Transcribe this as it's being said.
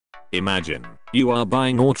Imagine you are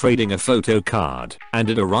buying or trading a photo card and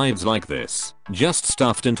it arrives like this, just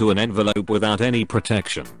stuffed into an envelope without any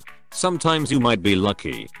protection. Sometimes you might be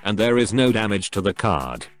lucky and there is no damage to the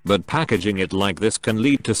card, but packaging it like this can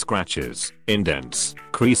lead to scratches, indents,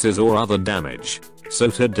 creases or other damage. So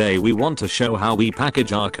today we want to show how we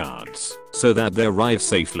package our cards so that they arrive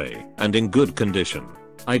safely and in good condition.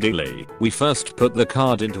 Ideally, we first put the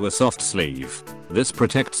card into a soft sleeve. This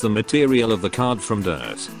protects the material of the card from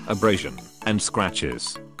dirt, abrasion, and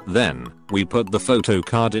scratches. Then, we put the photo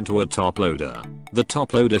card into a top loader. The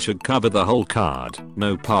top loader should cover the whole card,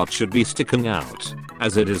 no part should be sticking out.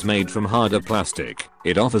 As it is made from harder plastic,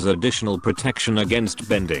 it offers additional protection against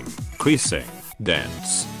bending, creasing,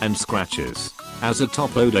 dents, and scratches. As a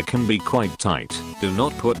top loader can be quite tight, do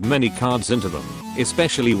not put many cards into them,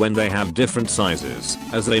 especially when they have different sizes,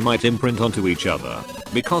 as they might imprint onto each other.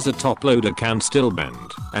 Because a top loader can still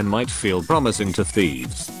bend and might feel promising to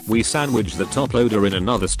thieves, we sandwich the top loader in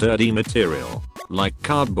another sturdy material, like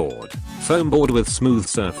cardboard, foam board with smooth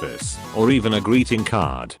surface, or even a greeting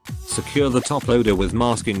card. Secure the top loader with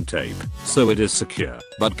masking tape, so it is secure,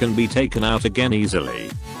 but can be taken out again easily.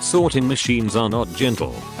 Sorting machines are not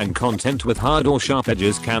gentle, and content with hard or sharp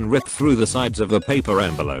edges can rip through the sides of a paper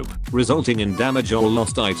envelope, resulting in damage or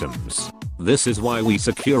lost items. This is why we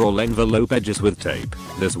secure all envelope edges with tape.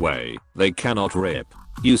 This way, they cannot rip.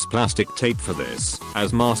 Use plastic tape for this,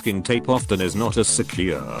 as masking tape often is not as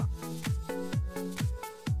secure.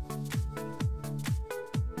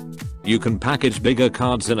 You can package bigger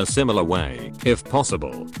cards in a similar way, if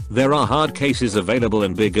possible. There are hard cases available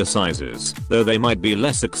in bigger sizes, though they might be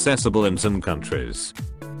less accessible in some countries.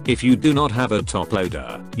 If you do not have a top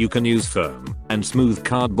loader, you can use firm and smooth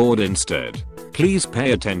cardboard instead. Please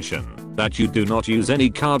pay attention that you do not use any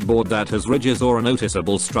cardboard that has ridges or a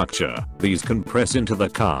noticeable structure. These can press into the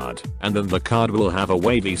card, and then the card will have a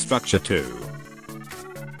wavy structure too.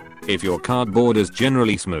 If your cardboard is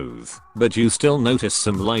generally smooth, but you still notice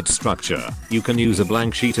some light structure, you can use a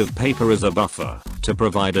blank sheet of paper as a buffer to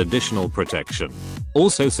provide additional protection.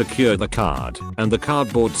 Also secure the card and the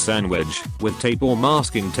cardboard sandwich with tape or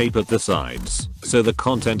masking tape at the sides, so the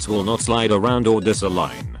contents will not slide around or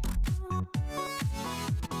disalign.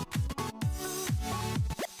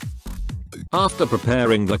 After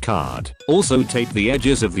preparing the card, also tape the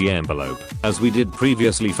edges of the envelope, as we did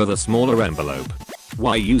previously for the smaller envelope.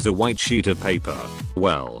 Why use a white sheet of paper?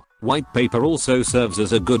 Well, white paper also serves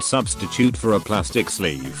as a good substitute for a plastic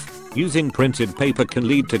sleeve. Using printed paper can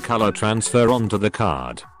lead to color transfer onto the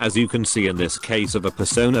card, as you can see in this case of a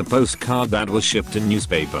persona postcard that was shipped in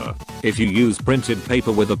newspaper. If you use printed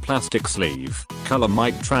paper with a plastic sleeve, color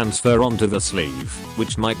might transfer onto the sleeve,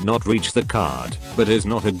 which might not reach the card, but is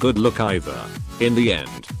not a good look either. In the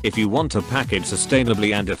end, if you want to package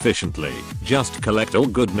sustainably and efficiently, just collect all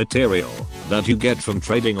good material that you get from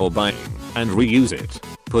trading or buying, and reuse it.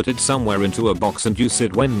 Put it somewhere into a box and use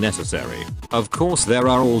it when necessary. Of course, there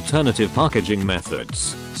are alternative packaging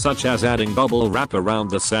methods, such as adding bubble wrap around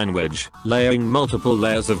the sandwich, layering multiple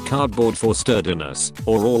layers of cardboard for sturdiness,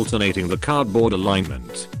 or alternating the cardboard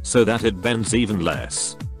alignment so that it bends even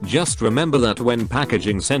less. Just remember that when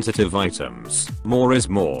packaging sensitive items, more is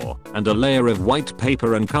more, and a layer of white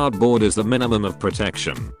paper and cardboard is the minimum of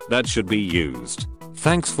protection that should be used.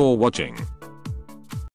 Thanks for watching.